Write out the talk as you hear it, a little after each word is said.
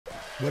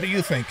What do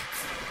you think?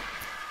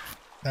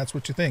 That's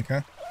what you think,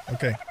 huh?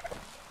 Okay.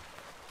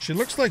 She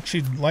looks like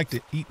she'd like to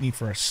eat me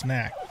for a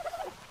snack.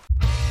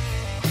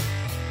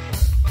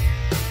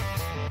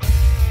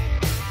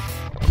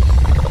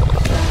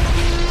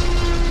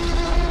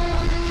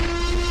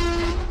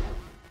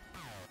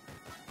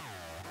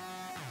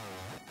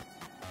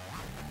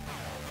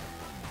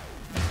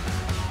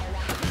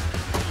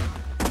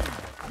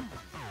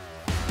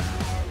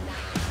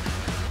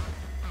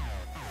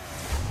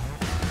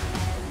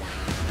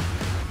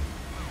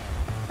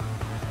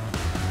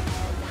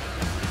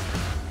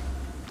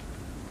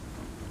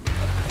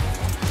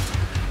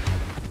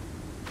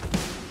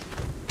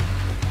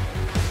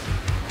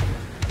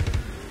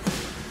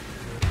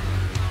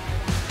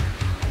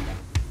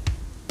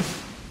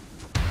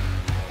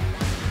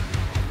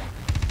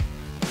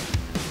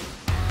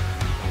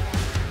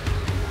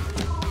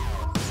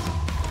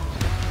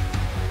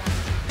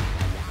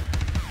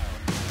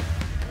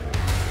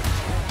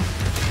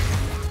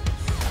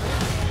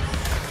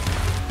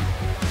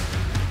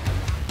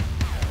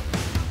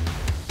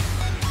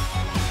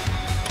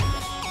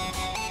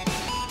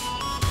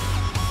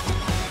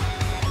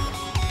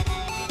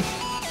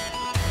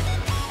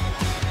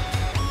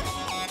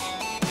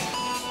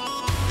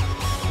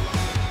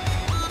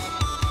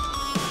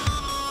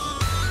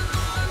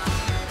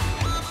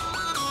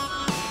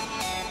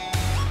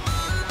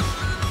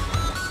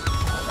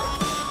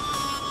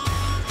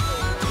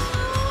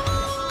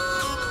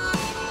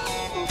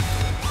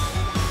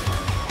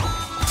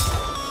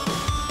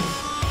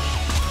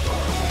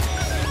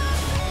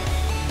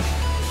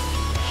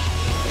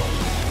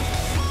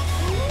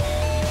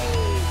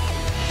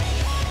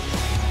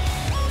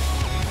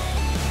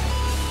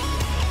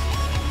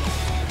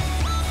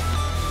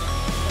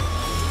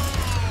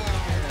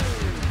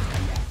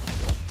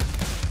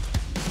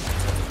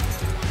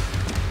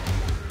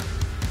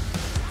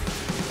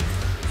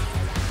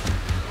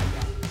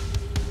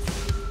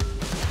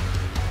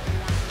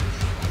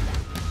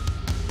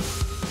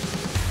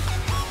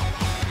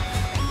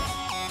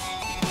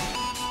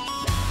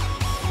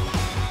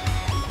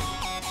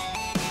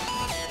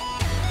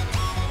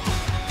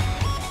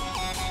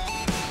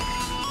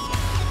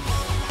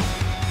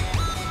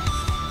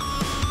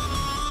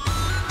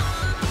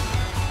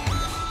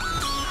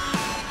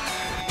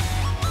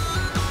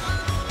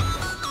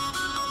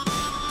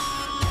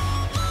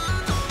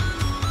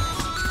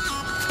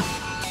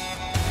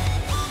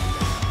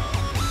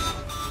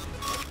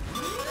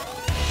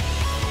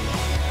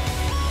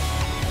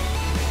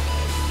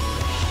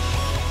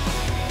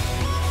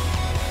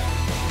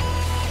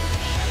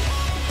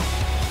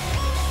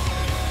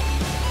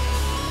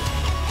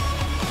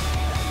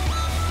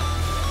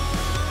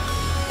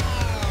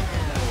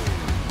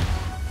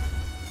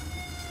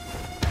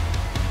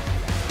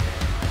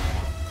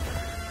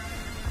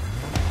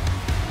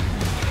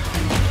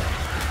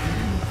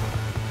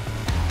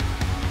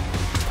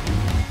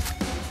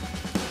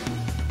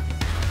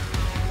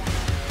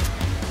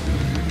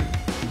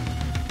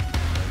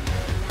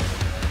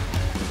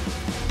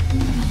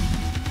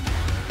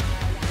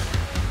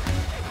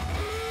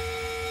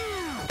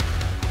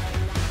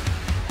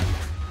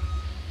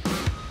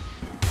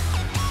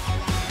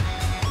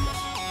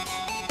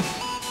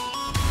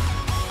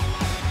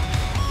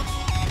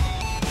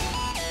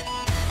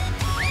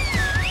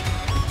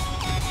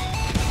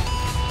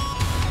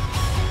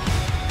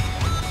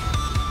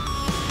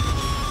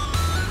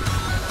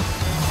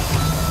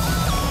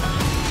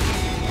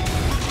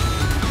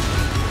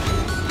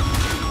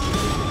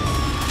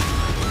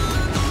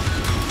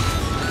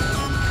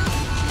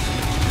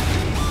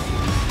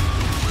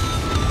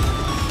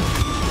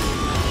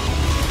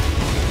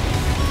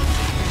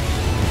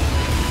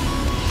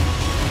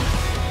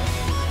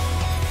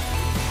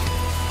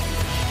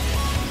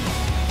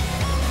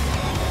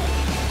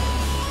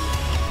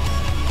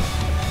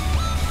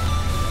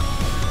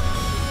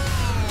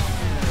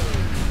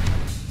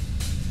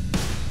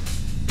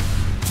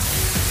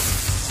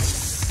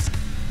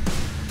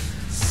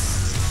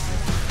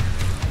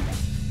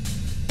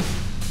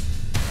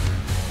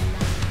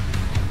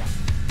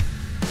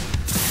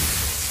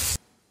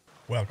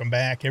 Welcome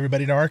back,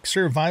 everybody, to Ark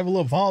Survival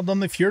Evolved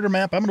on the Fjordur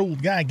map. I'm an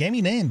old guy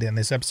gaming, and in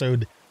this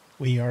episode,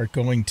 we are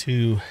going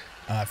to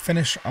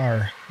finish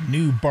our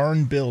new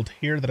barn build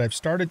here that I've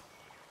started,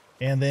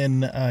 and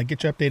then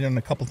get you updated on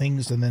a couple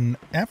things. And then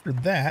after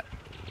that,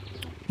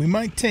 we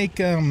might take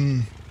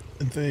some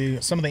of the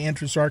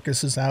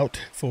Anthracarchuses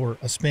out for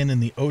a spin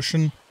in the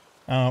ocean.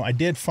 I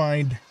did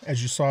find,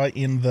 as you saw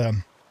in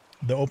the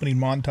opening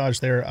montage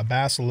there, a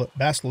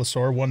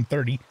Basilosaur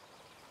 130.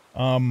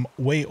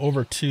 Way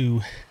over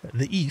to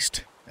the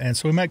east, and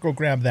so we might go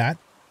grab that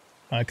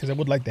because I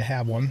would like to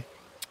have one,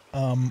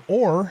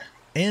 or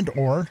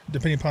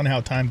depending upon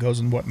how time goes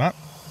and whatnot,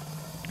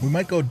 we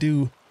might go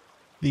do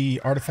the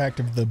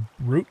artifact of the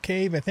Root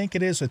Cave. I think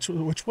it is. It's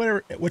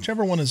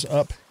whichever one is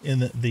up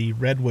in the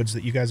redwoods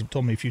that you guys have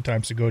told me a few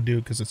times to go do,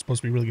 because it's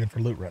supposed to be really good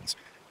for loot runs.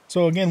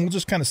 So again, we'll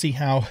just kind of see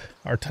how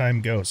our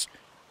time goes.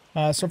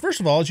 So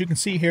first of all, as you can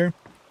see here,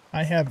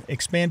 I have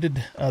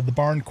expanded the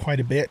barn quite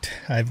a bit.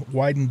 I've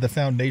widened the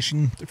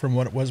foundation from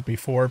what it was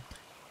before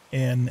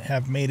and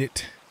have made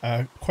it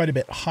quite a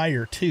bit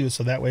higher too,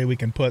 so that way we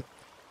can put,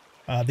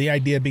 the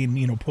idea being,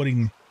 you know,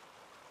 putting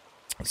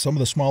some of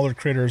the smaller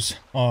critters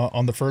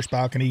on the first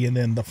balcony and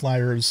then the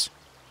flyers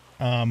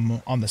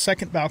on the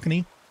second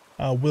balcony.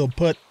 We'll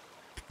put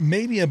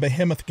maybe a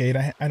behemoth gate.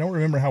 I don't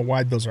remember how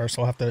wide those are,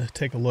 so I'll have to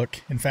take a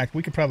look. In fact,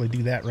 we could probably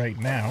do that right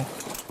now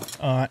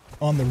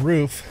on the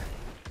roof.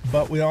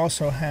 But we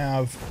also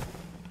have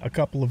a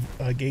couple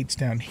of gates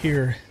down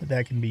here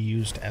that can be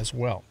used as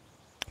well.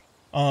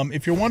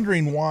 If you're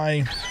wondering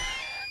why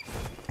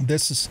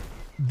this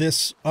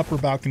upper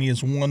balcony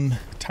is one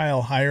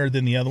tile higher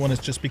than the other one,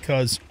 it's just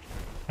because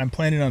I'm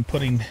planning on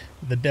putting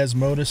the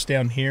Desmodus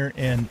down here,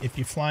 and if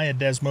you fly a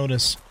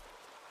Desmodus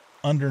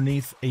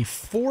underneath a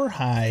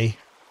 4-high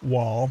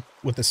wall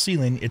with a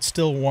ceiling, it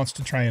still wants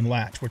to try and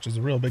latch, which is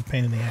a real big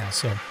pain in the ass.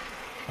 So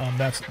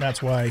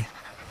that's why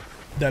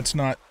that's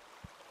not,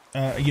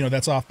 you know,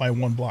 that's off by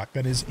 1 block.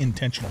 That is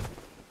intentional.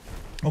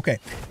 Okay.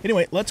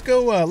 Anyway, let's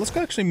go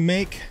actually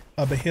make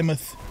a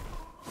behemoth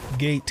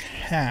gate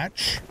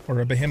hatch,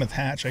 or a behemoth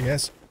hatch, I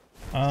guess.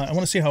 I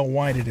want to see how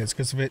wide it is,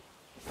 because if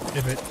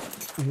it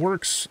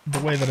works the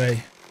way that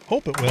I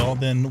hope it will,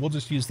 then we'll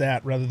just use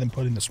that rather than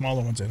putting the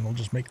smaller ones in. It'll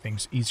just make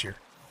things easier.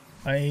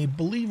 I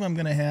believe I'm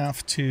going to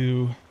have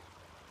to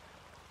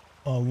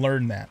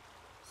learn that.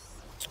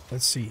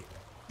 Let's see.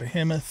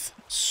 Behemoth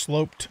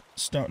sloped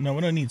stone. No,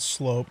 we don't need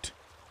sloped.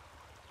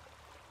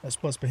 That's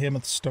plus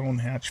behemoth stone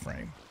hatch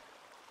frame.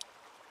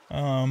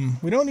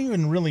 We don't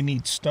even really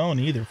need stone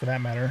either, for that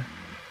matter.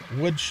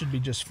 Wood should be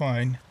just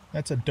fine.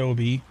 That's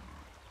adobe.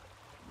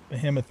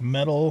 Behemoth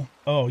metal.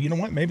 Oh, you know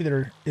what? Maybe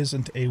there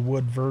isn't a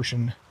wood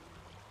version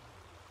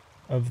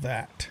of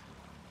that.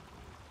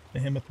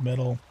 Behemoth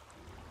metal,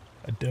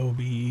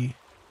 adobe.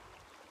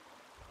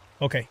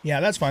 Okay, yeah,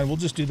 that's fine. We'll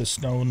just do the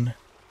stone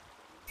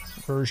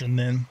version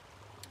then.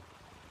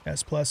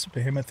 S plus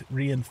behemoth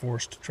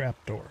reinforced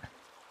trapdoor.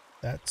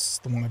 That's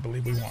the one I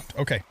believe we want.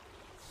 Okay.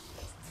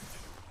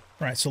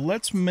 All right, so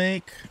let's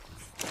make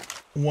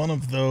one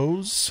of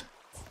those.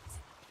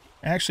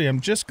 Actually, I'm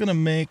just going to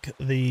make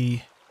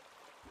the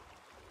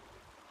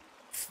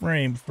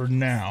frame for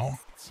now.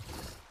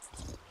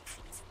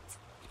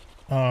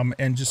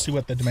 And just see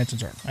what the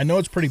dimensions are. I know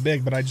it's pretty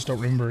big, but I just don't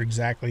remember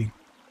exactly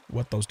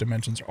what those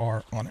dimensions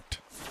are on it.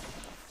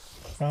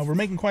 We're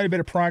making quite a bit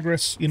of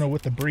progress, you know,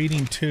 with the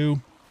breeding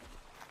too.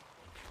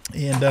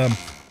 And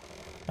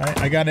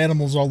I got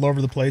animals all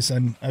over the place,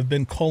 and I've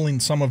been culling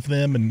some of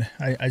them, and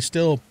I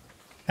still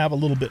have a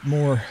little bit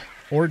more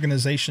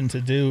organization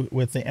to do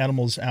with the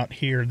animals out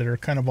here that are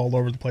kind of all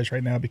over the place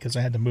right now because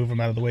I had to move them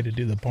out of the way to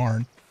do the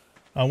barn.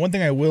 One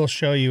thing I will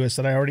show you is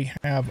that I already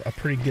have a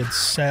pretty good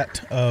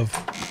set of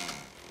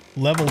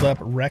leveled up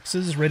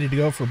Rexes ready to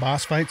go for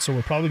boss fights, so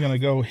we're probably going to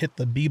go hit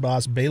the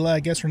B-Boss, Bela, I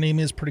guess her name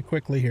is, pretty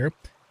quickly here.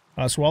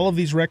 So all of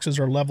these Rexes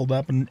are leveled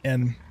up,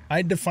 and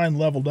I define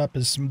leveled up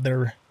as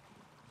their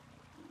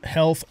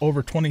health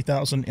over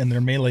 20,000 and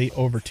their melee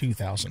over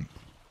 2,000.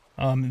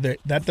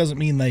 That doesn't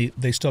mean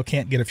they still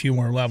can't get a few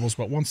more levels,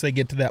 but once they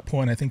get to that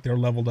point, I think they're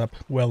leveled up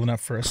well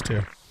enough for us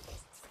to,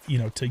 you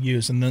know, to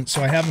use. And then,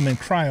 so I have them in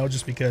cryo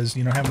just because,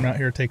 you know, having them out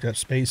here take up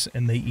space,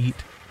 and they eat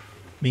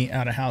me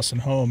out of house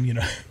and home, you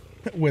know,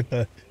 with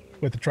the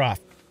trough.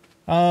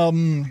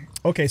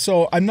 Okay,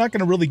 so I'm not going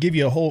to really give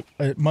you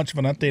much of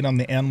an update on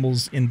the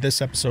animals in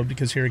this episode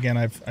because here again,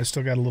 I've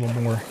still got a little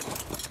more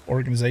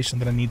organization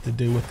that I need to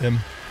do with them,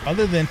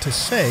 other than to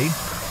say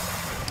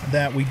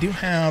that we do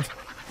have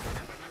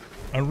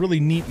a really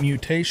neat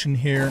mutation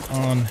here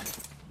on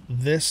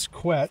this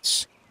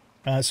Quetz.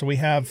 So we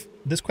have,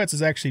 this Quetz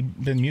has actually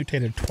been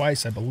mutated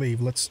twice, I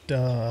believe. Let's take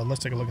a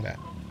look at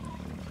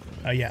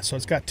that. Yeah, so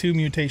it's got 2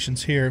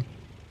 mutations here.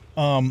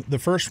 The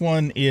first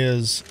one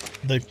is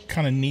the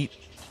kind of neat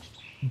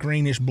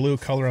greenish blue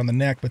color on the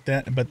neck, but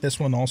this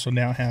one also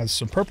now has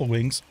some purple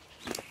wings,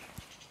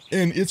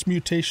 and its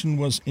mutation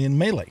was in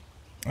melee.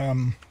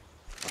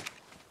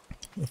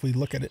 If we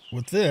look at it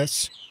with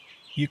this,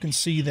 you can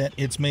see that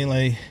its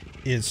melee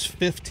is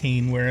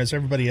 15, whereas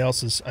everybody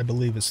else's, I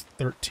believe, is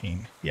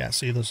 13. Yeah,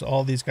 see,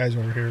 all these guys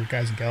over here,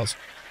 guys and gals,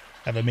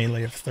 have a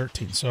melee of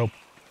 13. So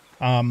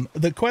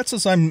the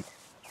Quetzes I'm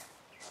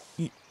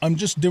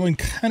just doing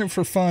kind of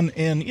for fun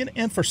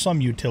and for some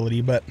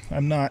utility, but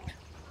I'm not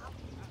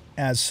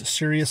as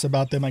serious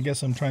about them, I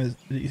guess I'm trying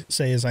to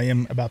say, as I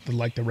am about the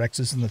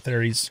Rexes and the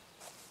Theries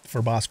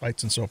for boss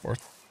fights and so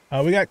forth.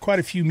 We got quite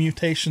a few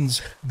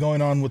mutations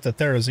going on with the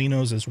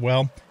Therazinos as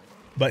well.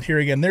 But here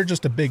again, they're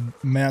just a big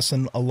mess,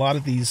 and a lot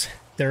of these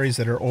Theries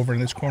that are over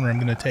in this corner I'm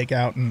going to take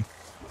out and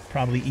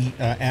probably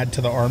add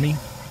to the army.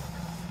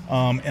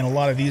 And a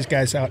lot of these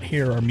guys out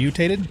here are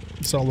mutated.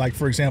 So, like,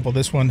 for example,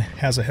 this one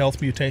has a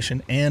health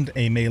mutation and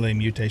a melee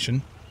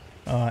mutation,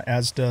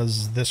 as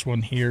does this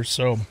one here.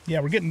 So,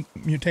 yeah, we're getting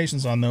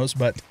mutations on those.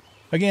 But,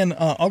 again,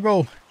 I'll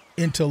go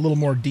into a little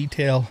more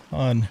detail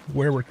on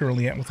where we're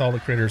currently at with all the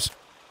critters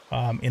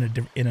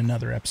in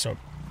another episode.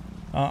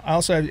 I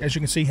also, as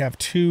you can see, have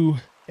 2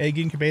 egg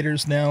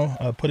incubators now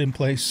put in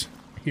place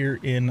here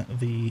in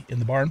the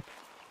barn,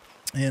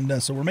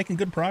 and so we're making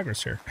good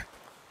progress here.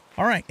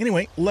 All right.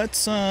 Anyway,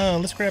 let's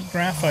grab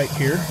graphite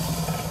here.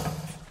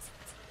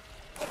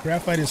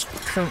 Graphite is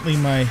currently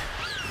my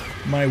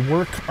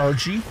work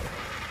RG,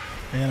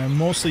 and I've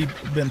mostly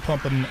been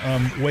pumping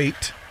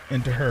weight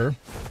into her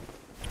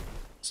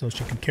so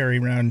she can carry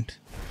around,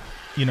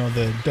 you know,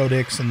 the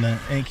Dodix and the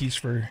Ankies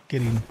for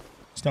getting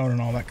stone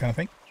and all that kind of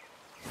thing.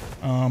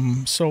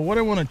 So what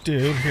I want to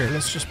do here,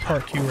 let's just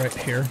park you right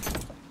here.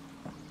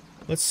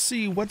 Let's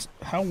see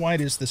how wide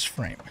is this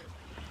frame.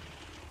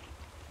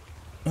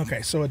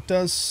 Okay, so it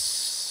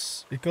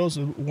goes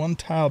one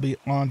tile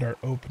beyond our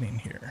opening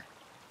here.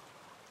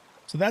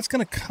 So that's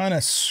going to kind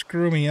of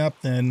screw me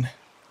up then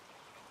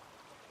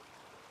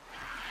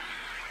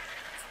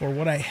for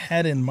what I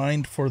had in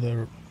mind for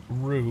the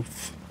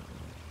roof.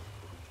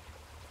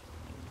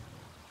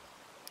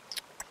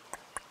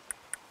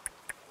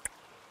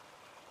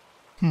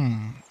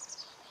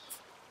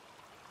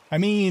 I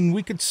mean,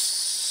 we could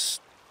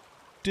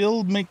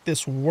still make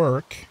this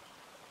work,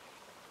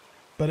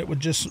 but it would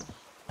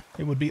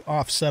be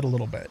offset a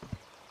little bit.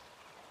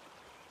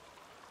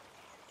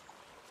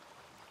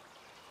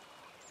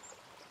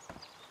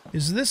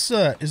 Is this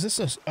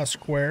a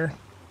square?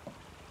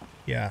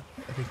 Yeah,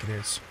 I think it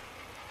is.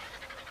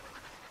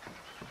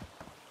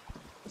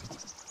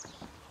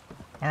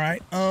 All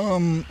right.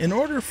 In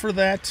order for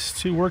that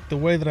to work the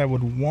way that I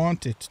would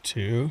want it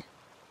to,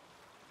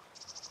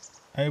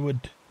 I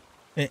would,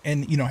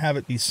 and you know, have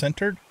it be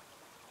centered,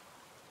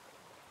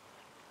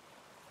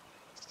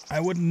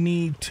 I would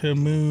need to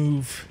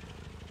move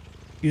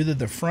either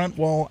the front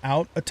wall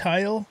out a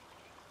tile.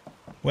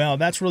 Well,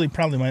 that's really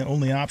probably my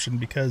only option,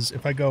 because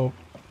if I go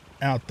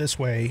out this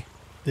way,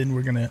 then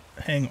we're going to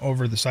hang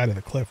over the side of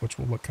the cliff, which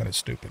will look kind of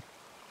stupid.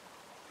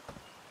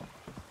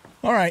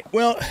 All right,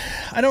 well,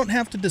 I don't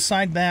have to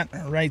decide that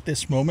right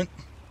this moment.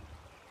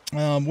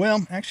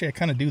 Well, actually, I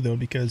kind of do, though,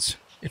 because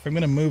if I'm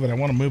going to move it, I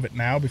want to move it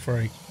now before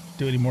I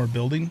do any more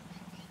building.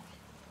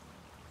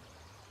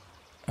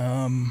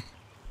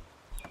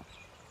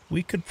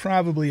 We could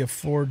probably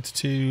afford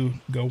to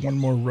go one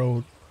more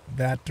row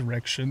that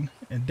direction,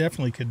 and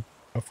definitely could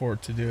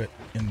afford to do it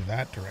in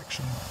that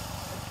direction.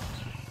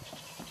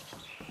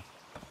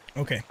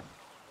 Okay.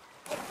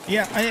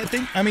 Yeah,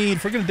 I mean,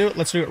 if we're going to do it,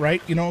 let's do it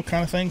right, you know,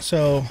 kind of thing.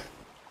 So,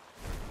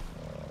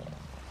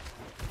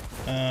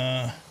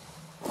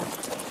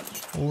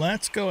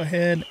 let's go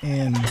ahead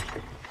and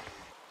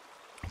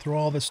throw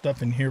all this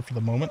stuff in here for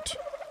the moment.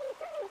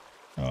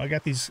 I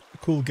got these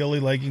cool ghillie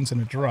leggings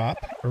and a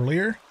drop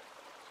earlier.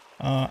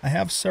 I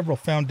have several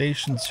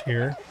foundations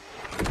here.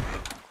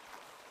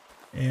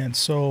 And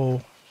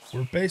so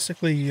we're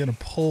basically going to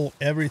pull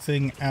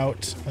everything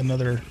out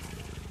another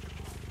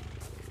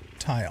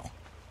tile.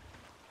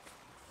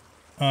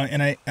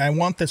 And I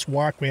want this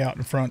walkway out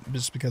in front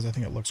just because I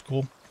think it looks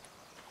cool.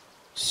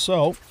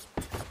 So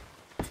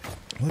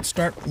let's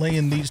start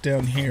laying these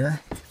down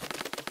here.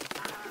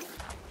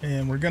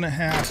 And we're going to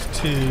have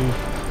to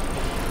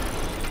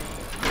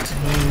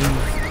move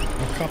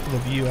a couple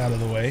of you out of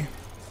the way.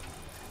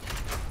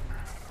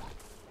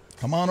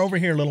 Come on over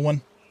here, little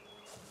one.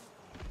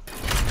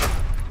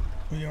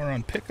 We are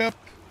on pickup,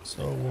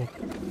 so we'll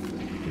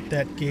get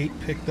that gate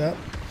picked up.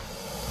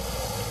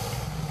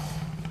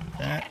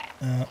 That,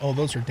 oh,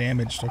 those are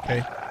damaged,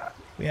 okay.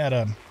 We had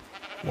a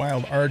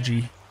wild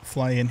RG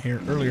fly in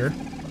here earlier.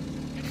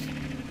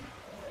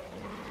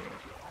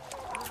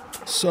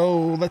 So,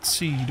 let's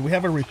see, do we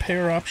have a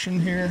repair option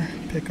here?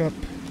 Pick up,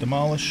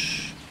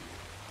 demolish.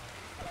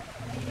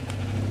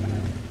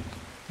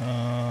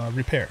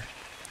 Repair.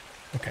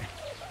 Okay.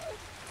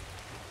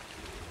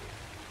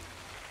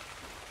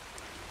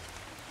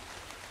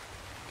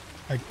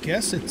 I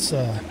guess it's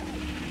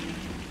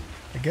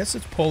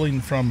pulling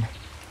from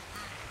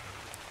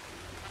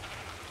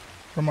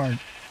our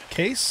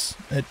case.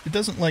 It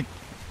doesn't like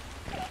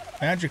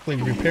magically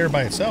repair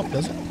by itself,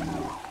 does it?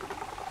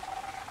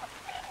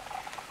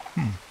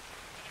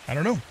 I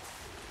don't know,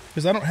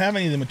 because I don't have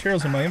any of the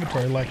materials in my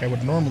inventory like I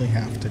would normally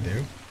have to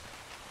do.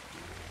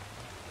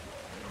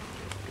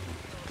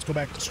 Let's go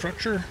back to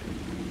structure.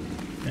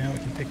 Now we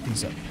can pick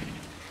these up.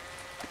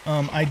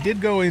 I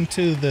did go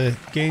into the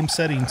game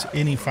settings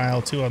ini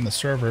file too on the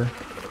server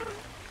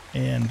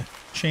and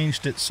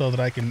changed it so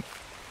that I can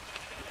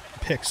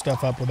pick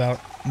stuff up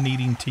without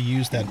needing to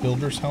use that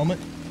builder's helmet.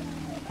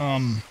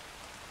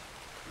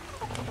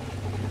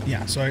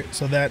 Yeah, so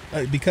that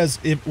because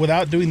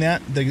without doing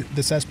that,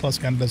 this S Plus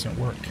gun doesn't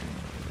work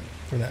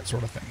for that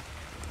sort of thing.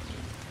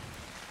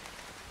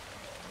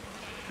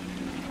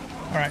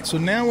 All right, so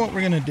now what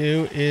we're going to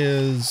do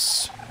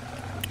is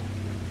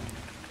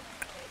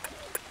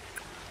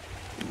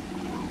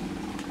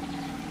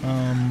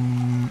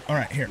all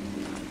right, here.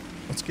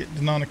 Let's get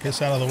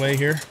Deinonychus out of the way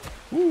here.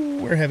 Ooh,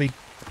 we're heavy.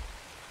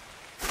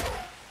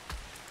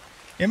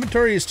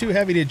 Inventory is too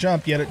heavy to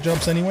jump, yet it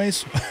jumps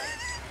anyways.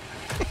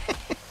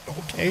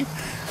 Okay.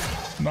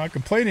 I'm not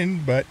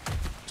complaining, but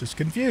just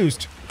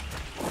confused.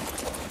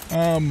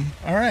 All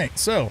right,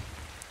 so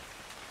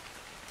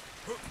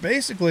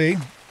basically,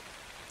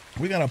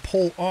 we got to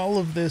pull all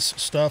of this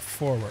stuff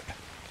forward.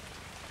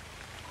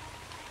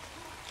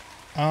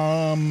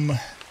 And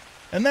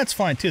that's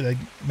fine too. That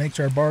makes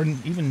our barn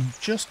even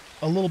just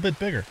a little bit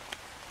bigger.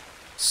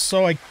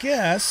 So I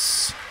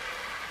guess,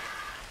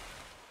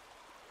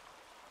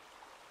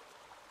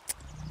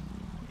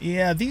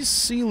 yeah, these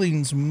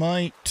ceilings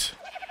might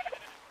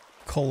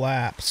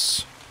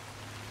collapse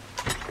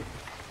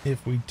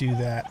if we do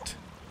that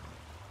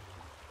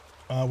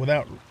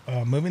without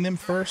moving them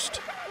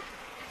first.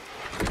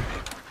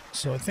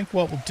 So I think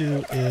what we'll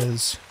do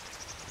is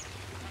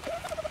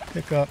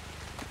pick up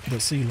the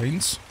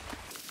ceilings.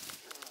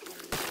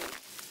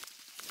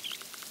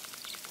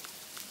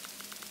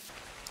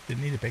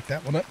 Didn't need to pick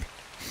that one up.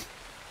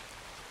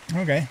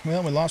 Okay,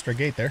 well, we lost our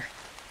gate there.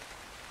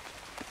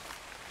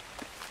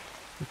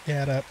 Pick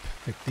that up,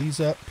 pick these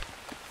up.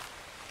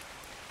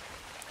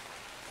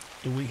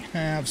 Do we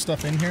have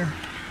stuff in here?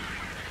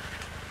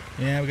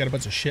 Yeah, we got a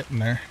bunch of shit in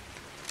there.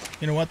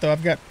 You know what, though?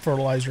 I've got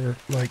fertilizer,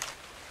 like,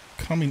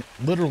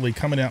 literally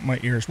coming out my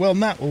ears. Well,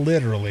 not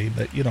literally,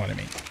 but you know what I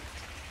mean.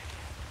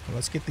 Well,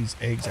 let's get these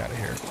eggs out of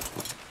here.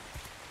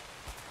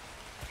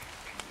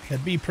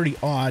 It'd be pretty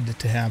odd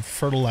to have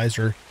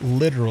fertilizer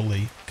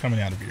literally coming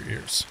out of your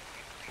ears.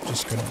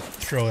 Just gonna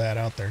throw that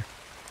out there.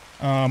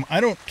 I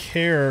don't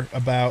care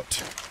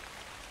about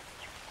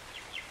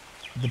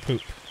the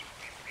poop.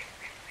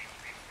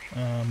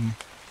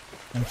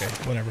 Okay,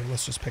 whatever.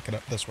 Let's just pick it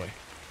up this way.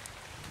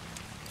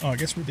 Oh, I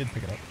guess we did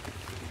pick it up.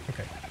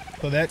 Okay.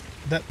 So that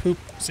poop,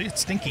 see,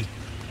 it's stinky.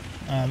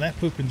 That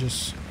poop can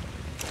just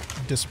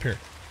disappear.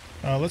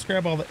 Let's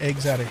grab all the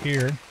eggs out of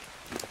here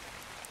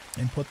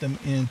and put them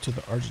into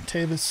the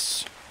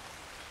Argentavis.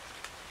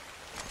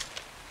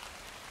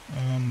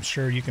 I'm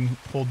sure you can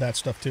hold that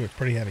stuff too. It's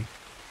pretty heavy.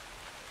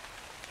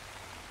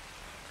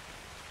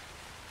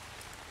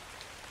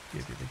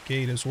 Give you the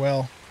gate as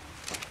well.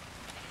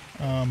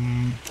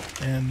 And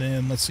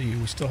then let's see,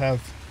 we still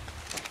have,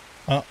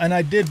 and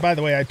I did, by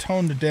the way, I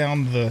toned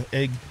down the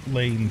egg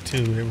laying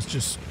too.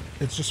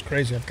 It's just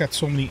crazy. I've got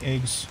so many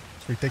eggs.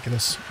 It's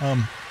ridiculous.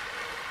 I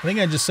think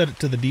I just set it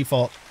to the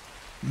default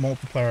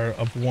multiplier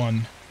of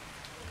 1.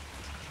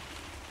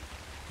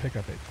 Pick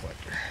up egg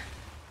collector.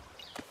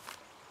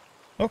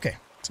 Okay,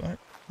 so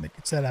that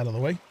gets that out of the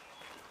way.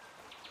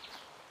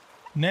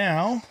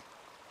 Now,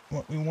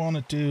 what we want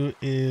to do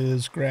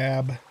is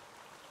grab...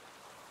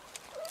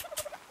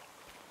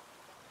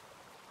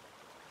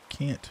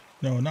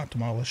 No, not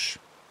demolish.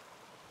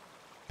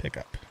 Pick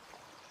up.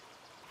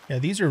 Yeah,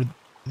 these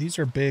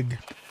are big,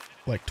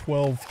 like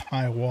 12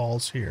 high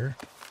walls here.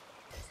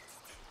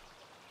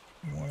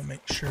 You want to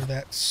make sure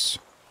that's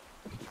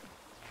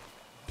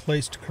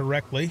placed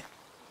correctly.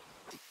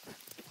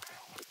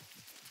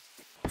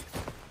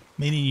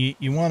 Meaning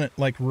you want it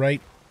like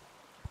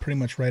pretty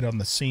much right on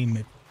the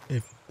seam.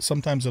 If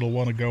sometimes it'll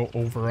want to go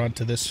over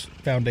onto this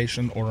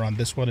foundation or on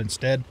this one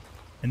instead,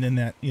 and then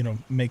that, you know,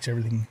 makes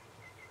everything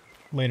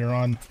later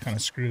on kind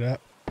of screwed up.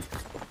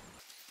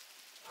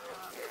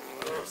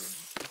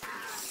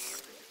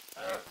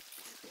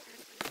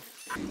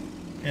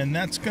 And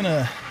that's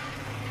gonna...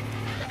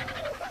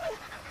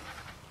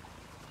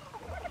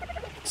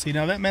 See,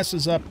 now that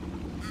messes up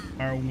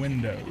our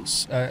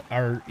windows,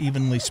 our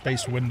evenly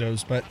spaced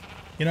windows, but,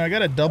 you know, I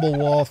got a double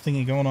wall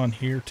thingy going on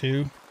here,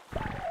 too.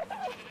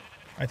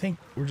 I think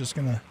we're just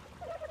gonna...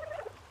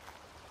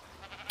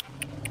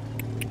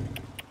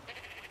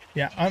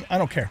 Yeah, I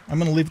don't care. I'm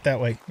gonna leave it that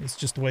way. It's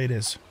just the way it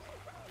is.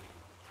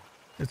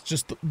 It's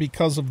just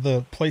because of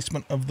the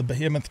placement of the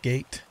behemoth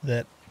gate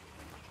that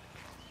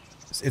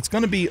it's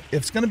gonna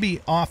be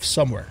off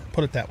somewhere.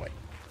 Put it that way.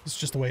 It's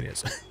just the way it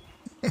is.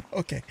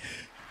 Okay.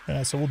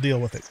 So we'll deal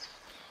with it.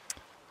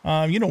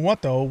 You know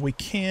what, though? We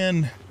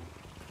can,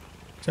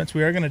 since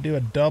we are going to do a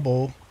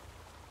double,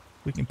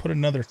 we can put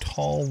another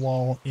tall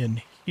wall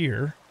in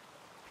here.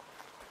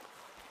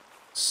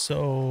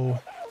 So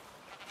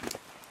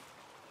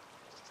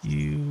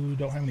you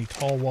don't have any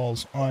tall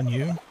walls on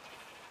you.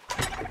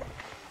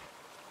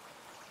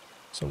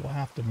 So we'll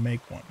have to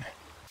make one.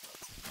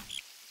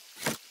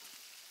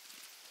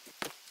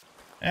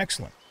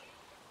 Excellent.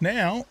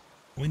 Now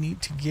we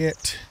need to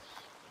get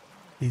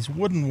these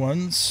wooden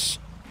ones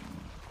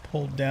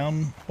pulled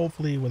down,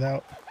 hopefully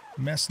without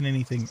messing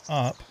anything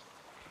up.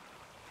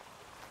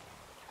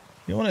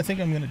 You know what I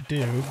think I'm going to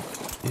do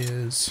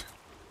is,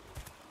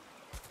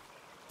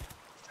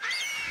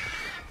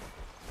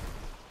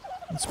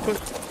 let's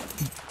put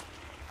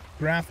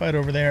graphite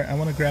over there. I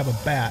want to grab a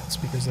bats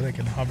because then I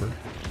can hover.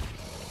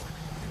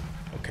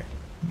 Okay,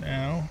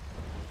 now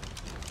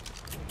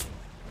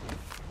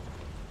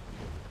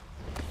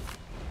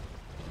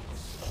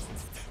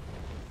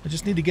I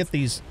just need to get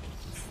these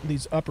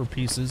upper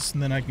pieces,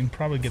 and then I can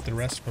probably get the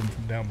rest of them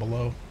from down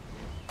below.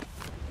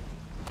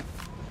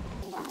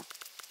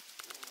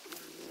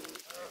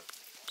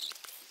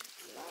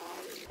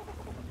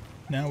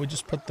 Now we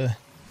just put the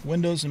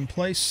windows in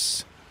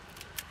place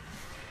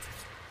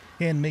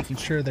and making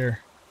sure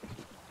they're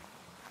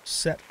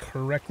set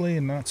correctly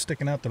and not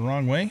sticking out the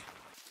wrong way.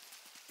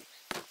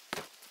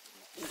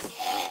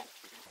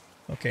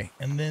 Okay,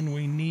 and then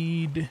we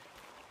need...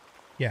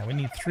 Yeah, we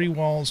need 3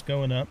 walls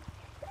going up.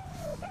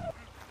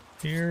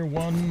 Here,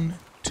 1,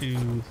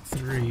 2,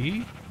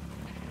 3.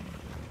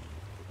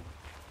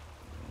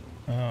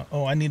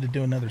 Oh, I need to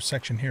do another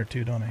section here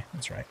too, don't I?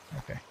 That's right.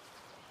 Okay.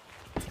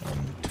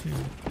 1, 2,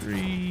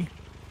 3.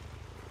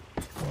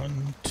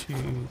 1,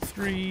 2,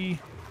 3.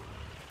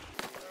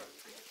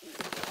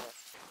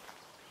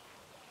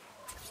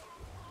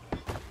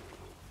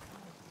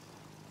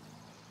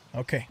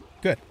 Okay,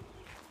 good.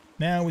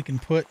 Now we can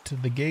put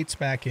the gates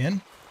back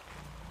in.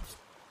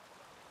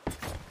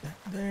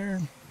 There.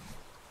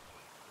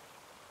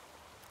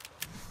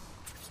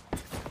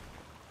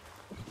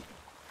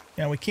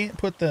 Yeah, we can't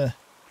put the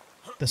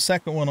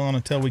second one on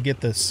until we get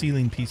the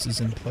ceiling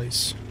pieces in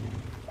place.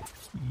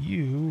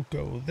 You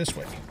go this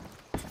way.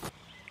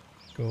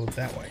 Go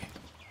that way.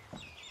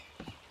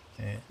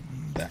 And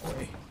that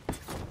way.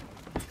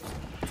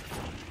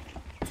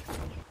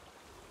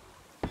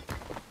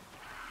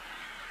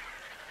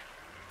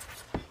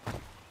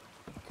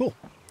 Cool.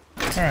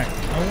 Alright,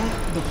 I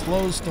want the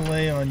close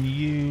delay on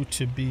you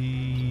to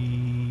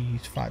be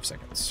 5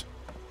 seconds.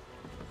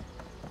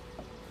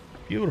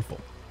 Beautiful.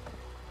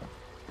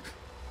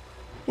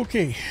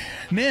 Okay,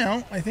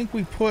 now I think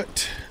we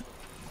put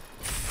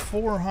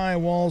 4 high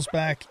walls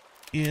back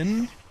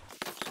in,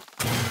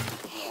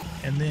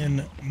 and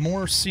then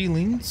more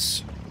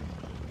ceilings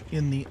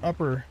in the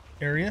upper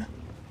area.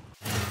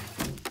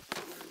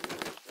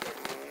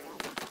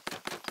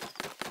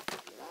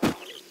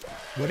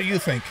 What do you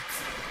think?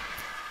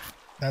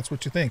 That's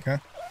what you think, huh?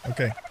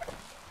 Okay.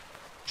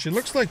 She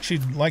looks like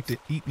she'd like to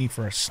eat me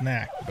for a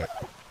snack,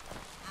 but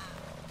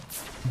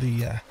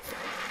the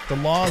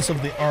laws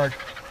of the Ark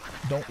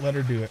don't let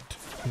her do it,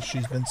 because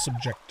she's been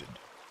subjected.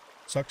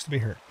 Sucks to be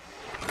her.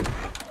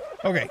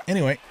 Okay,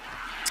 anyway.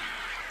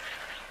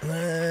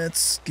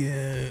 Let's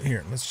get...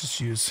 Here, let's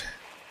just use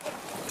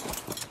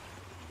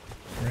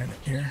granite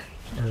here,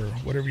 or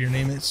whatever your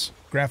name is.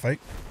 Graphite.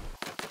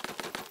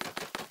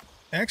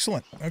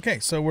 Excellent. Okay,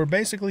 so we're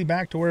basically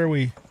back to where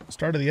we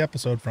started the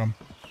episode from.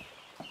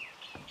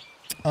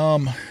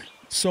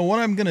 So what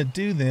I'm going to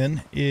do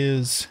then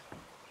is...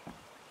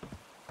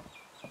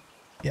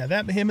 Yeah,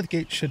 that behemoth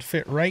gate should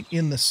fit right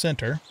in the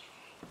center.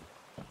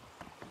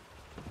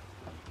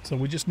 So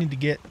we just need to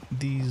get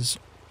these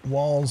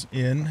walls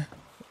in,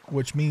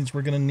 which means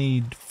we're going to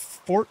need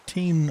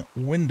 14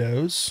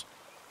 windows,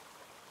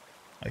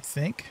 I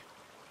think,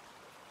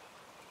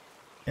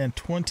 and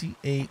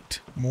 28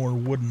 more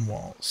wooden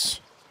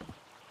walls.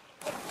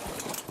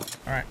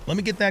 All right, let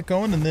me get that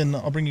going, and then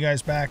I'll bring you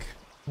guys back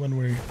when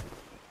we're...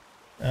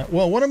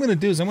 well, what I'm going to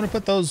do is I'm going to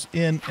put those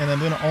in, and I'm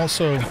going to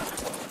also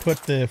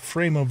put the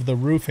frame of the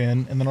roof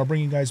in, and then I'll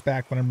bring you guys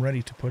back when I'm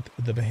ready to put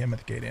the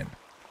behemoth gate in.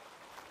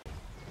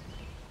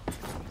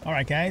 All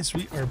right, guys,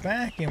 we are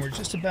back, and we're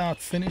just about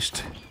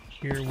finished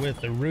here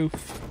with the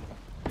roof.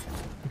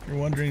 If you're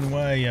wondering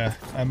why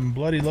I'm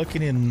bloody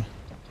looking and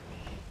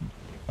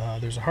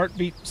there's a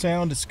heartbeat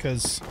sound, it's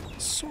because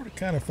it sort of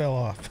kind of fell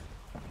off.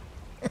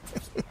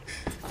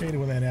 Hate it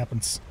when that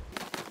happens.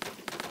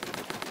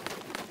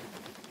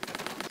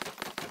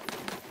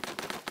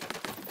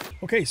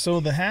 Okay, so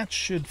the hatch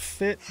should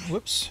fit,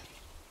 whoops,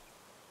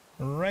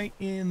 right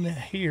in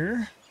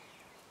here.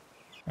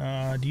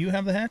 Do you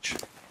have the hatch?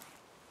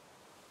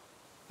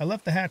 I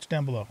left the hatch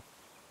down below.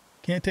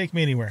 Can't take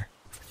me anywhere.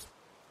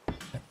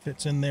 That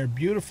fits in there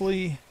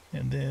beautifully.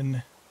 And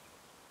then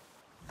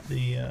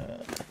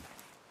the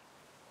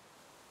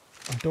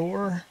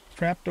door,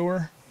 trap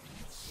door.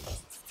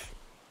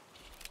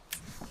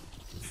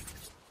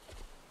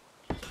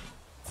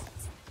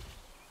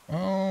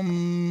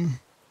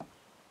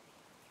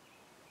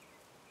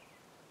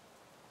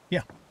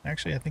 Yeah,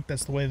 actually I think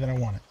that's the way that I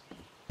want it.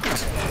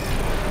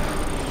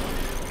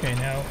 Okay,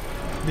 now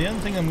the other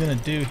thing I'm going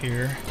to do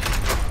here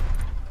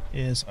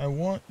is I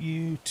want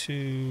you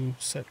to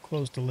set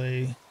close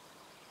delay,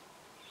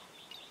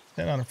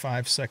 set on a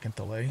 5-second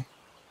delay,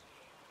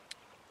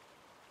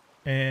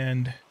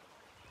 and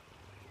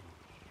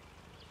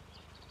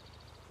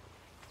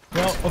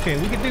well,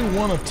 okay, we could do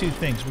one of two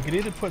things. We could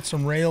either put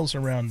some rails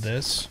around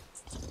this,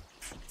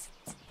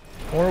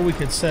 or we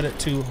could set it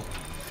to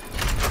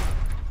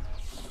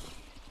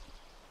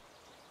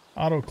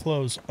auto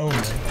close only.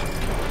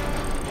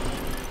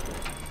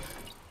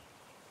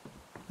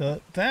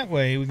 That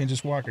way we can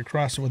just walk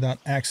across it without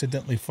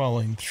accidentally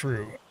falling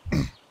through.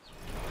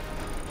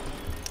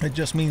 It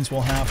just means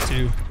we'll have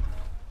to...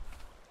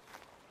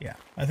 Yeah,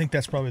 I think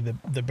that's probably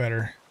the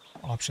better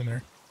option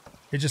there.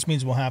 It just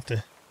means we'll have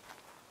to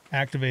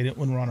activate it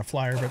when we're on a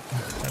flyer, but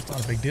that's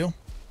not a big deal.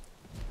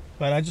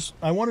 But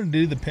I wanted to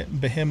do the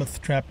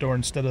behemoth trapdoor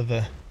instead of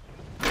the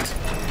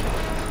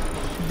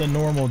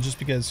normal, just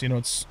because, you know,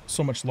 it's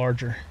so much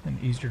larger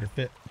and easier to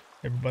fit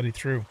everybody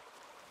through.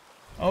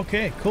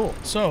 Okay, cool.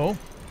 So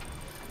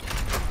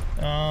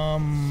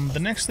the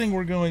next thing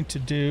we're going to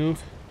do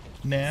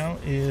now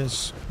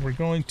is we're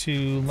going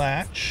to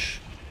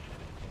latch.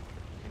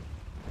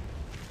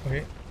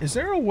 Okay, is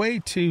there a way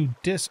to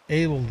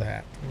disable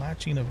that?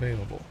 Latching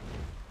available.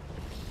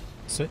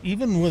 So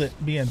even with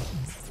it being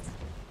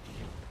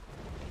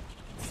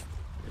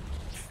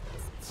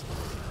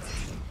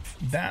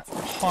that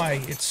high,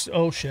 it's...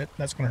 Oh shit,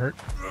 that's gonna hurt.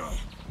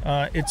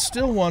 It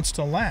still wants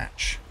to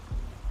latch.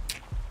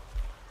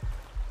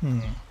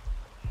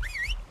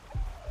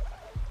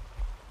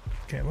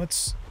 Okay,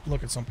 let's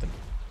look at something.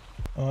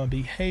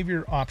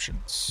 Behavior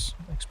options.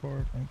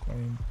 Export,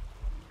 unclaim.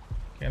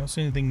 Okay, I don't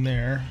see anything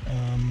there.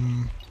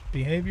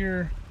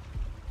 Behavior.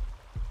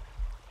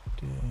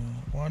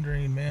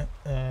 Wandering,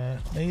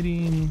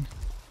 mating.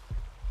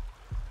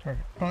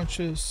 Target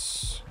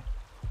conscious.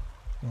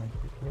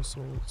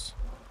 Whistles.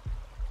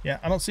 Yeah,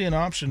 I don't see an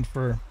option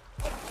for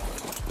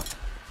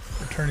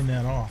turning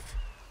that off.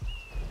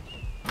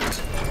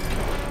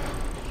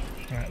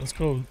 Alright, let's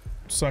go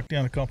suck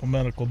down a couple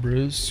medical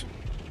brews.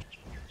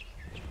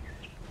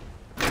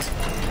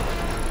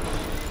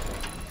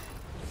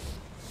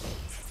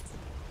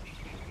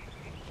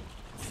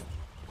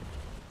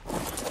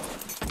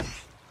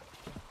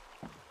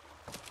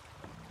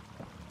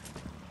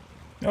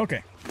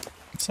 Okay,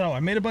 so I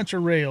made a bunch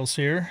of rails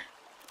here,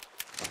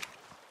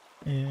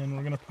 and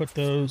we're going to put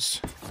those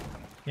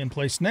in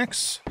place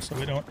next so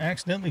we don't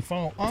accidentally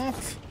fall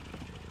off,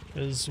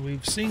 because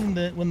we've seen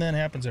that when that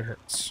happens it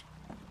hurts.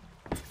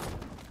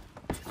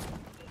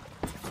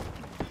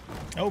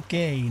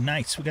 Okay,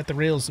 nice, we got the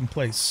rails in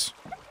place.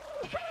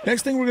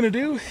 Next thing we're going to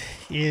do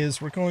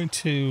is we're going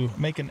to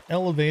make an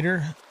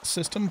elevator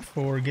system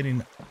for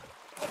getting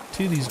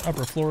to these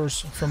upper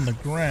floors from the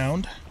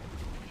ground.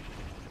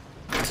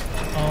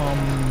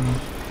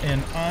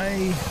 And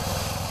I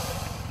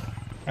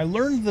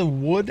learned the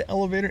wood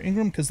elevator,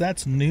 Ingram, because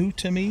that's new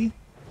to me.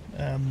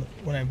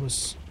 When I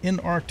was in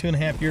Ark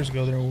 2.5 years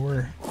ago, there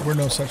were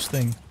no such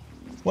thing.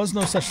 Was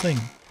no such thing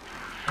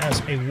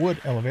as a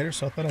wood elevator,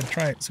 so I thought I'd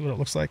try it, see what it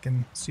looks like,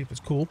 and see if it's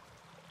cool.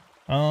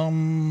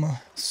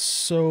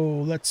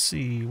 So let's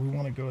see. We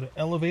want to go to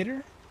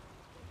elevator.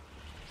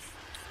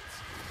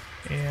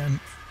 And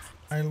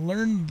I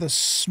learned the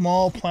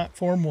small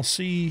platform. We'll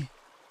see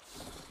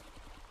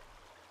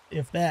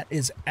if that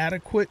is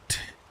adequate,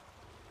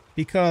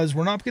 because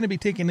we're not going to be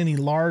taking any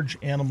large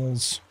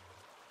animals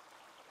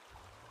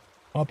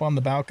up on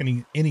the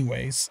balcony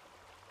anyways.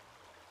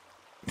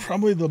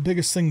 Probably the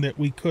biggest thing that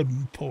we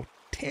could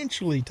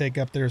potentially take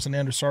up there is an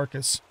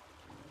Androsarchus.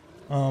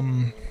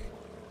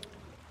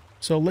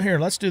 So here,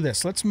 let's do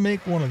this. Let's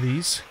make one of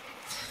these.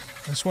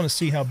 I just want to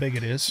see how big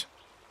it is.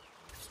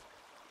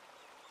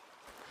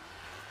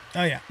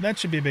 Oh yeah, that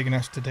should be big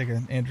enough to take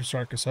an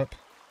Androsarchus up.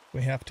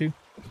 We have to.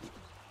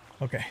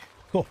 Okay,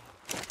 cool.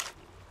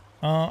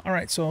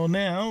 Alright, so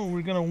now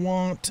we're going to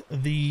want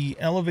the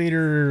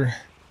elevator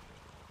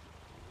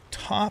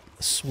top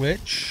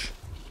switch.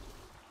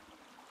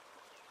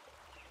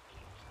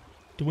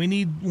 Do we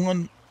need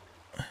one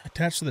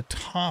attached to the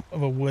top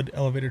of a wood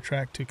elevator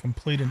track to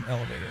complete an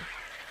elevator?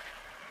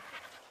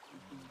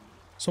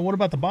 So what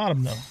about the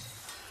bottom, though?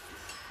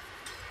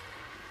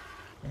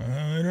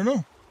 I don't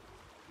know.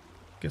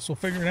 Guess we'll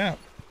figure it out.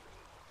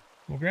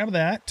 We'll grab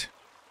that.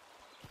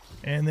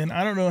 And then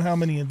I don't know how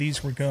many of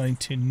these we're going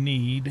to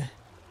need.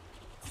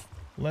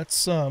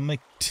 Let's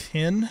make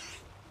 10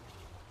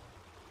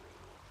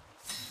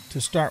 to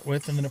start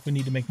with, and then if we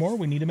need to make more,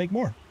 we need to make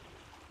more.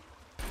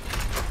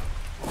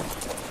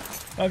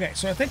 Okay,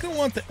 so I think I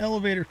want the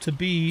elevator to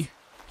be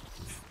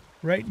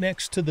right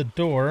next to the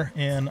door,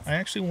 and I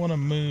actually want to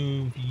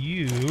move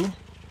you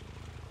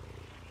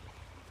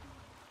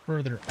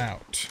further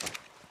out.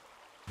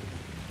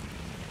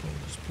 We'll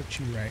just put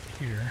you right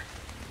here.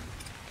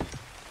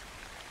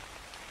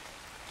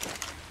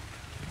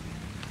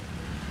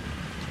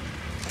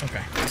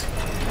 Okay.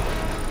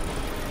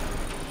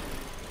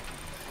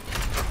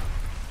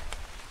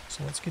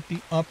 So let's get the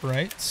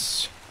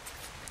uprights.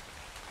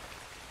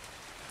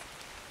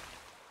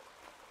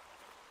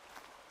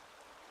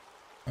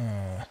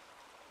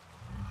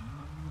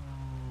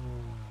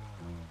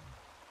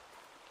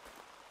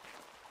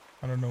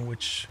 I don't know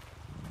which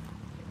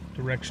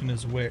direction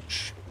is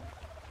which.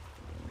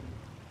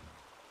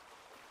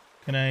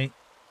 Can I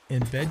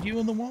embed you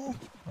in the wall?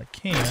 I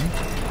can.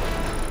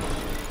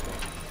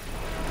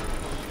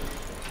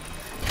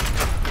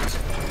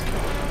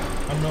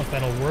 I don't know if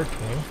that'll work,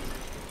 though.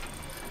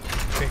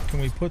 Okay,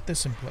 can we put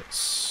this in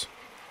place?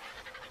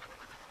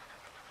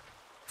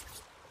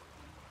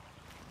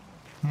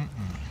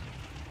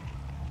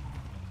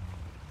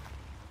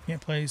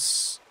 Can't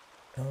place...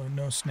 Oh,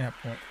 no snap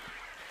point.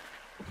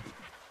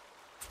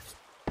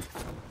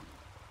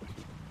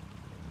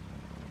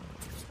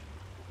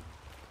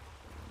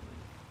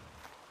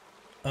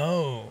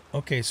 Oh,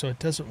 okay, so it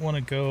doesn't want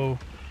to go...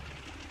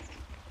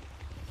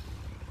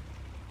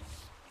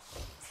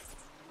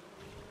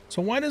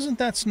 So why doesn't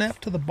that snap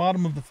to the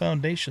bottom of the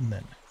foundation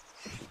then?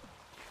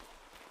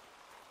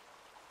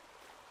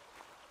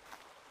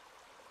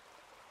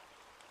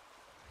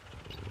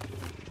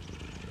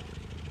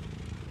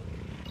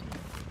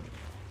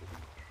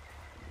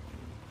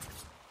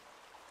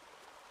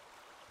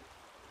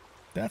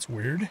 That's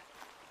weird.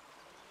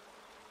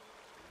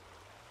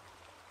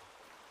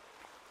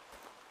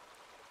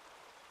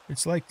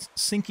 It's like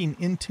sinking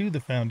into the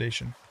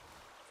foundation.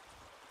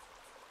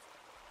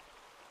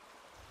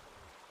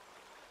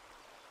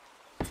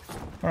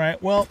 All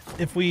right, well,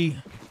 if we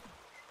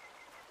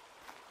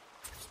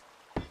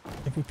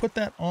put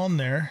that on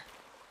there,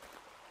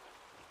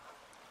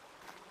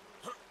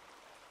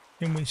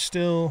 can we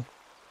still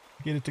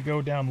get it to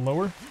go down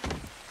lower?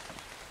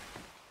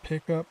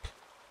 Pick up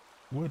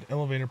wood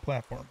elevator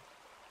platform.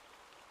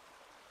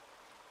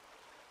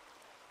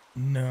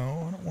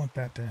 No, I don't want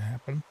that to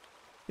happen.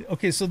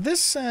 Okay, so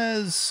this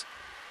says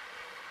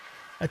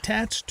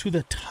attached to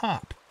the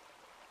top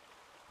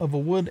of a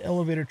wood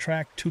elevator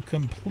track to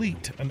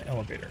complete an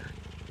elevator.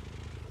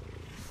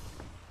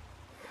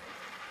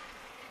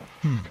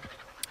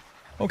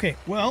 Okay,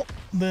 well,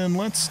 then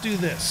let's do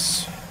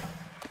this.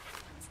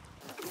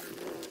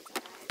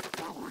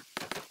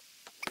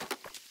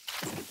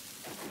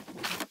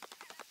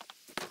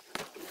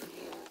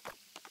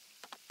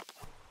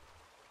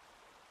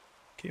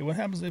 Okay, what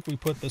happens if we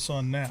put this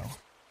on now?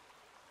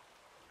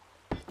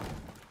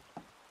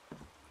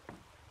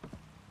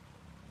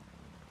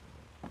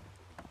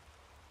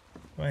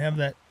 I have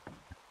that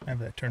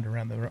turned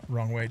around the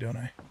wrong way, don't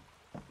I?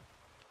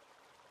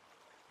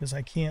 Because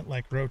I can't,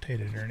 like,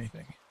 rotate it or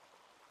anything.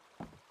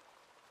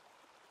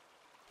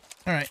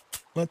 Alright,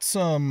 let's,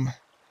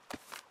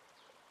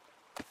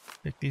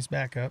 pick these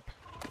back up.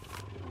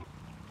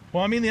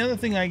 Well, I mean, the other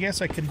thing I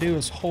guess I can do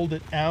is hold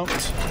it out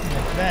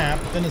like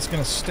that, but then it's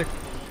going to stick.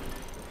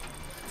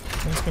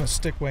 Then it's going to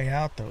stick way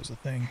out, though, is the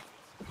thing.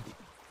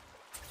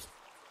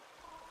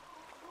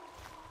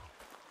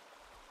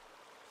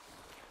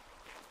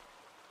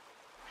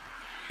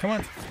 Come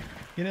on,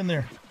 get in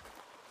there.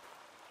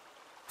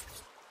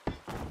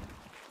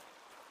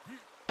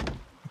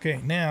 Okay,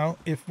 now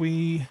if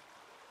we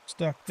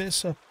stuck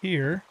this up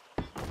here,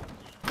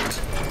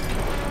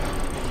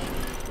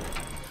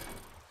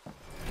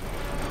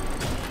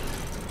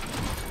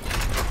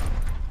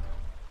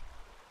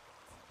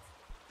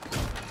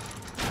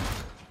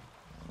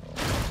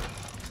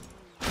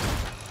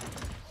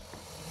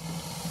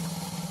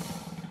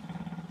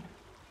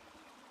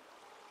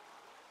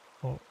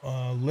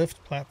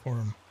 lift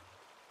platform.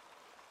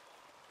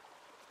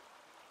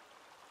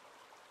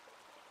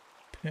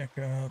 Pick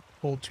up,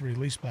 hold to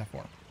release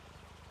platform.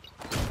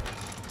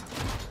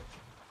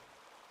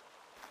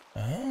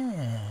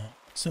 Ah,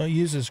 so it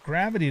uses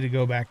gravity to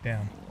go back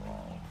down.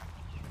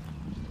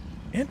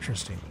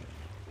 Interesting.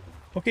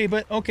 Okay,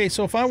 but okay,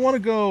 so if I want to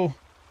go,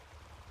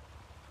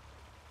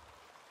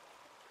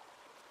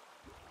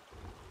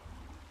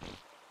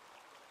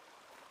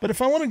 but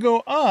if I want to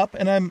go up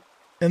and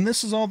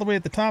this is all the way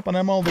at the top and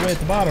I'm all the way at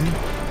the bottom,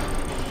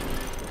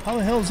 how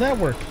the hell does that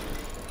work?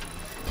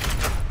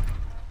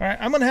 All right,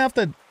 I'm gonna have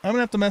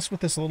to mess with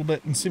this a little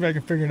bit and see if I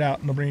can figure it out,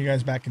 and I'll bring you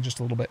guys back in just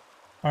a little bit.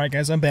 All right,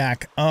 guys, I'm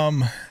back.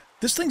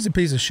 This thing's a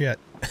piece of shit.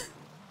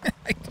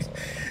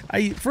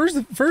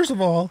 First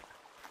of all,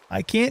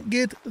 I can't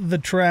get the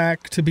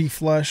track to be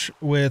flush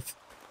with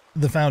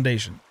the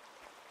foundation.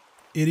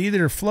 It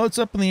either floats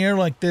up in the air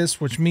like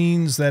this, which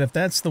means that if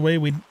that's the way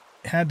we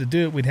had to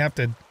do it, we'd have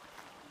to,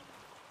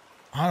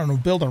 I don't know,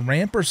 build a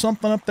ramp or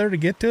something up there to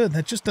get to it.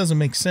 That just doesn't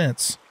make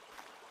sense.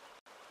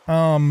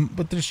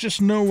 But there's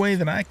just no way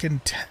that I can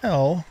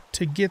tell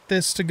to get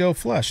this to go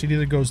flush. It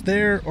either goes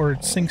there or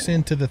it sinks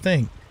into the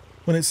thing.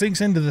 When it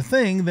sinks into the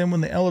thing, then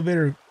when the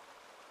elevator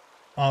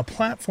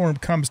platform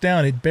comes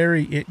down, it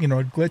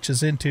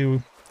glitches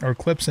into or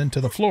clips into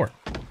the floor.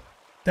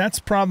 That's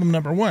problem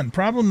number one.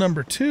 Problem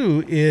number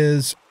two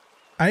is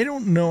I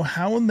don't know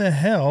how in the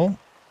hell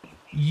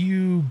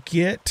you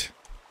get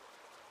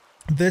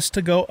this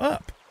to go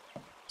up.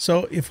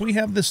 So if we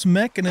have this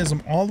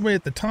mechanism all the way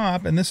at the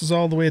top and this is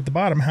all the way at the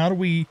bottom, how do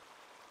we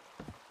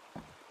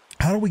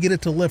get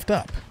it to lift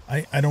up?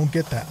 I don't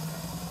get that.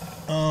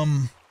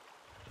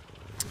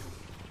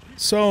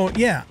 So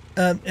yeah,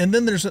 and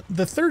then there's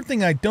the third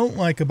thing I don't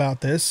like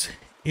about this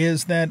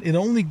is that it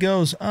only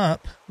goes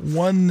up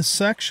one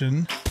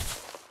section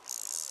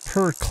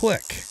per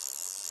click.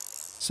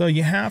 So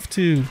you have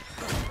to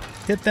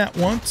hit that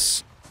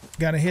once,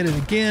 got to hit it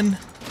again,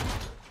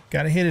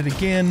 got to hit it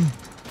again,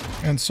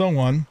 and so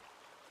on.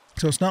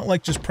 So it's not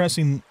like just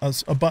pressing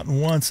a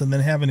button once and then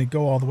having it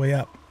go all the way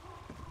up,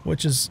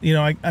 which is,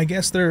 I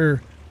guess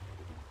they're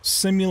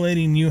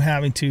simulating you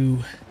having to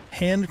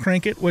hand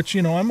crank it, which,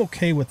 I'm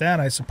okay with that,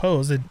 I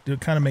suppose. It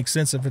kind of makes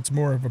sense if it's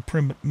more of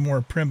a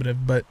more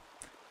primitive, but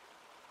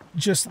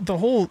just the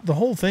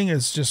whole thing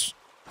is just,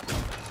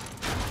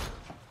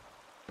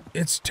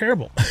 it's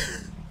terrible.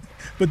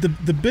 But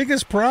the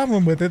biggest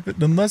problem with it,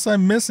 unless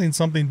I'm missing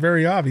something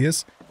very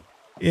obvious,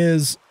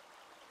 is,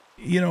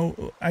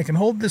 I can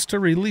hold this to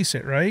release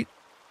it, right?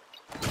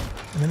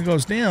 And then it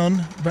goes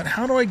down, but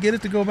how do I get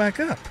it to go back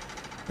up?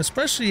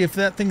 Especially if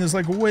that thing is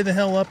like way the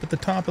hell up at the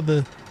top of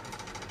the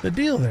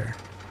deal there.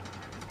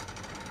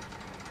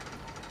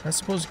 Am I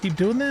supposed to keep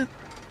doing that?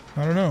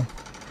 I don't know.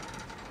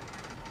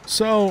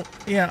 So,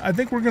 yeah, I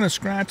think we're going to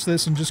scratch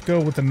this and just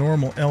go with the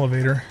normal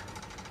elevator.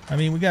 I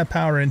mean, we got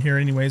power in here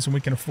anyways, and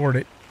we can afford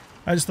it.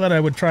 I just thought I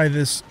would try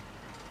this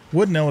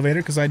wooden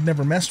elevator because I'd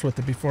never messed with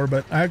it before,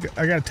 but I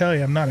gotta tell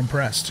you, I'm not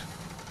impressed.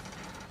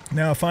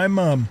 Now,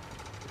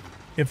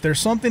 if there's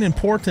something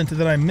important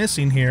that I'm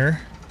missing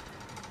here,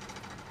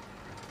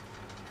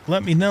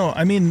 let me know.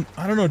 I mean,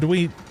 I don't know, do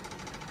we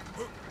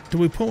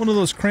put one of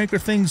those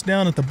cranker things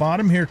down at the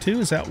bottom here too?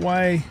 Is that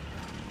why?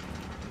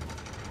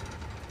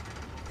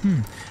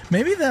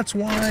 Maybe that's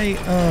why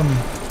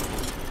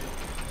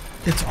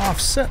it's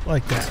offset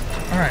like that.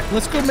 All right,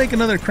 let's go make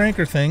another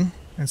cranker thing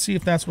and see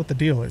if that's what the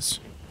deal is.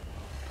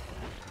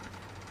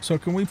 So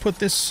can we put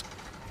this?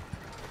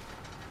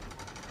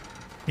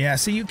 Yeah,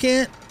 see, you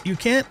can't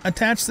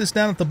attach this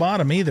down at the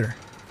bottom either.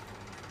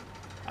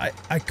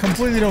 I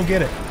completely don't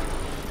get it.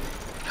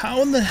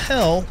 How in the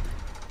hell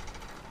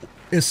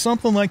is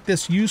something like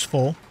this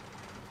useful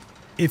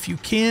if you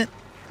can't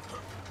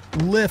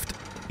lift,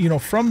 you know,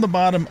 from the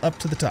bottom up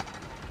to the top?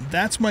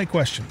 That's my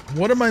question.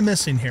 What am I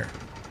missing here?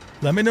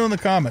 Let me know in the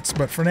comments,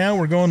 but for now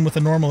we're going with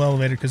a normal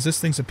elevator because this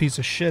thing's a piece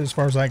of shit as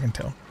far as I can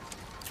tell.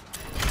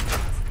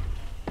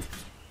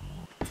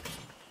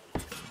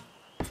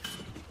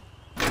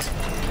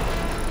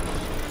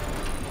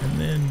 And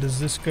then does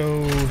this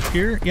go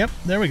here? Yep,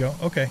 there we go.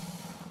 Okay.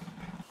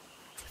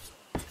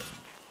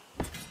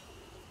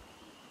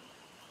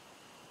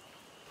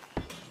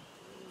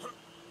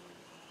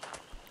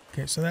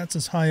 Okay, so that's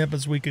as high up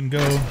as we can go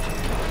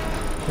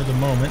for the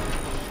moment.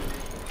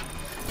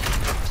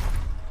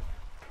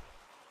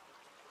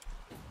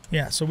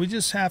 Yeah, so we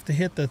just have to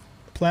hit the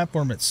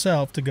platform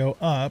itself to go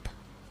up.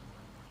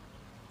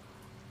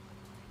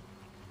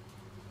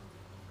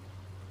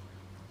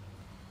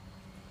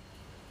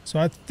 So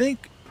I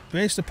think,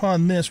 based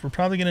upon this, we're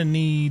probably going to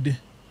need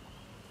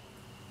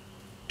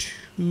 2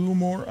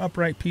 more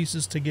upright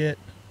pieces to get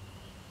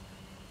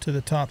to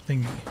the top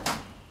thingy.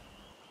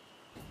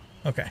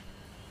 Okay.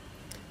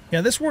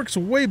 Yeah, this works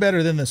way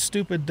better than the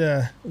stupid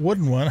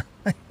wooden one.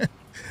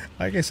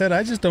 Like I said,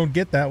 I just don't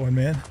get that one,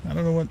 man. I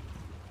don't know what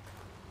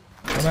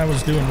I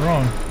was doing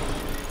wrong.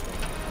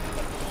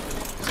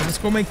 So let's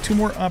go make 2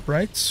 more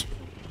uprights.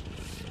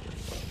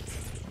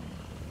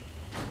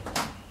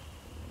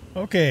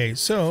 Okay,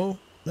 so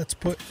let's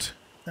put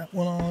that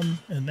one on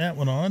and that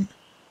one on.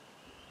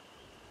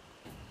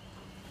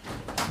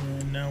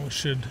 And now we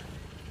should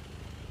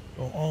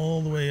go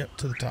all the way up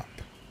to the top.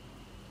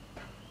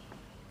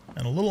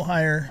 And a little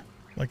higher,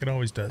 like it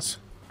always does,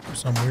 for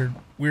some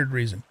weird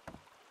reason.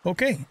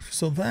 Okay,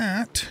 so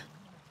that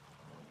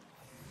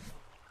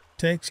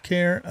takes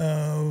care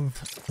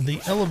of the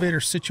elevator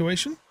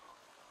situation.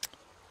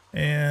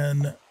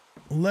 And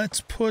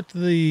let's put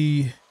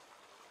the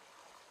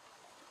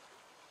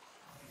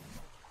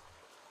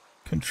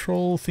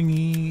control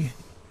thingy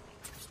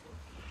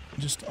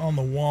just on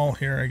the wall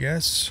here, I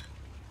guess.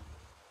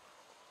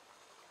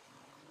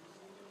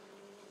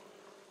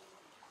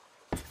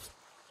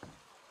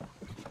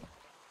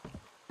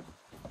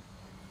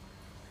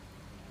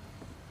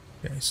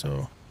 Okay,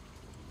 so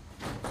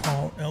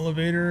call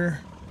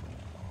elevator.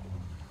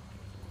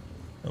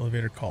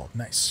 Elevator called.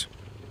 Nice.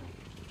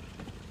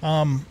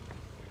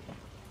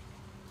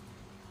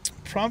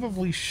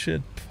 Probably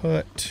should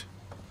put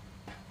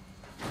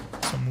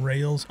some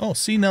rails. Oh,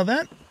 see, now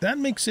that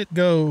makes it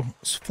go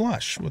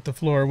flush with the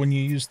floor when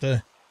you use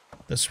the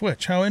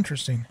switch. How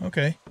interesting.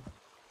 Okay.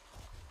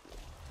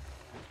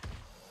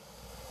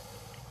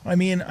 I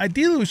mean,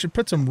 ideally we should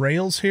put some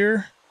rails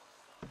here.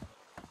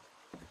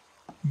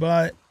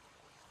 But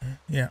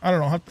yeah, I don't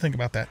know. I'll have to think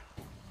about that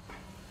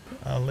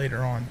later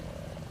on.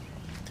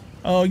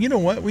 Oh, you know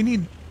what? We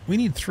need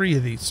 3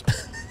 of these.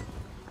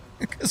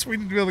 Because we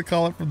need to be able to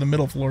call it from the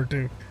middle floor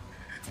too.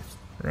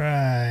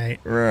 Right.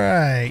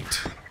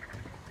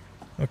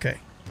 Okay.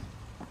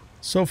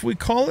 So if we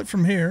call it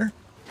from here,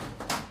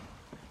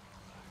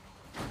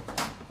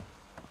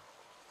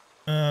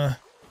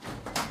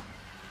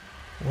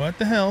 what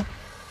the hell?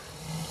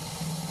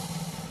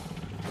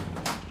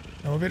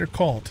 Elevator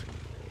called.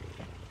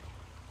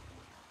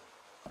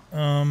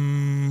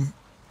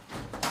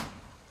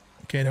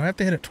 Okay, do I have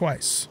to hit it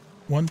twice?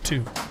 1,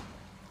 2.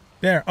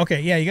 There. Okay,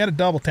 yeah, you got to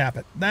double tap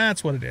it.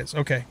 That's what it is.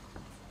 Okay.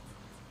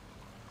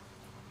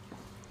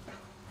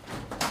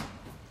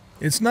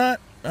 It's not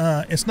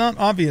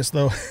obvious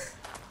though.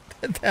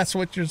 That's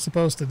what you're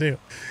supposed to do.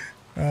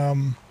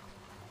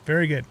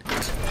 Very good.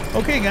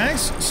 Okay,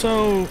 guys.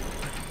 So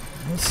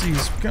let's see.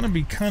 It's gonna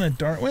be kind of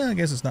dark. Well, I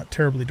guess it's not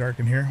terribly dark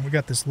in here. We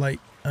got this light.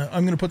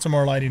 I'm gonna put some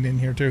more lighting in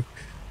here too.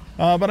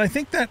 But I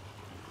think that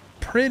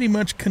pretty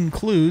much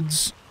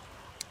concludes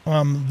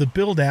the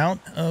build out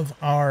of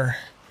our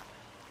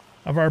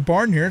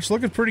barn here. It's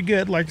looking pretty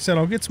good. Like I said,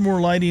 I'll get some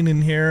more lighting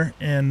in here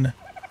and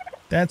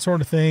that sort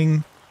of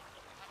thing.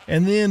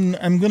 And then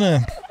I'm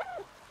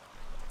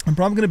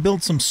probably gonna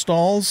build some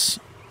stalls,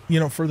 you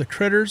know, for the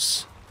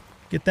critters.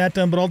 Get that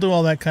done, but I'll do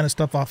all that kind of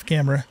stuff off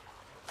camera.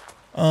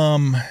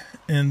 And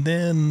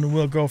then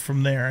we'll go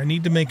from there. I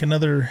need to make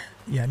another,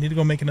 yeah, I need to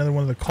go make another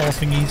one of the call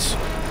thingies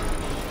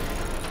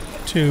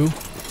too.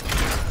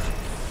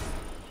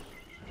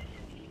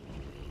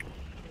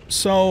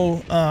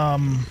 So,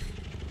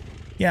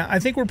 yeah, I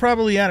think we're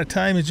probably out of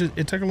time.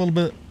 It took a little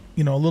bit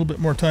you know, a little bit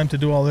more time to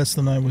do all this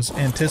than I was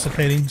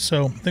anticipating.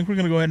 So I think we're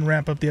going to go ahead and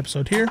wrap up the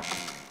episode here.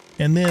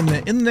 And then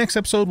in the next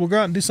episode, we'll go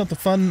out and do something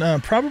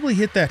fun. Probably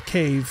hit that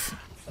cave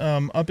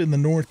up in the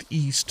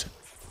northeast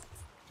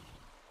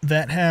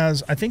that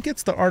has, I think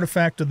it's the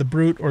artifact of the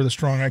brute or the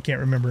strong. I can't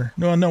remember.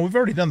 No, we've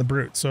already done the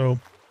brute. So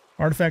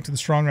artifact of the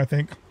strong, I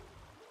think.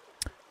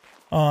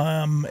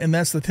 And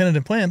that's the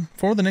tentative plan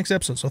for the next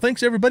episode. So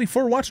thanks everybody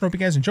for watching. Hope you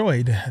guys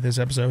enjoyed this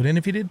episode. And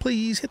if you did,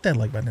 please hit that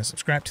like button and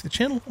subscribe to the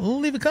channel.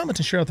 Leave a comment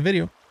and share out the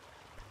video.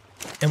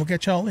 And we'll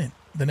catch y'all in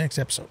the next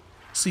episode.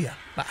 See ya.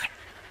 Bye.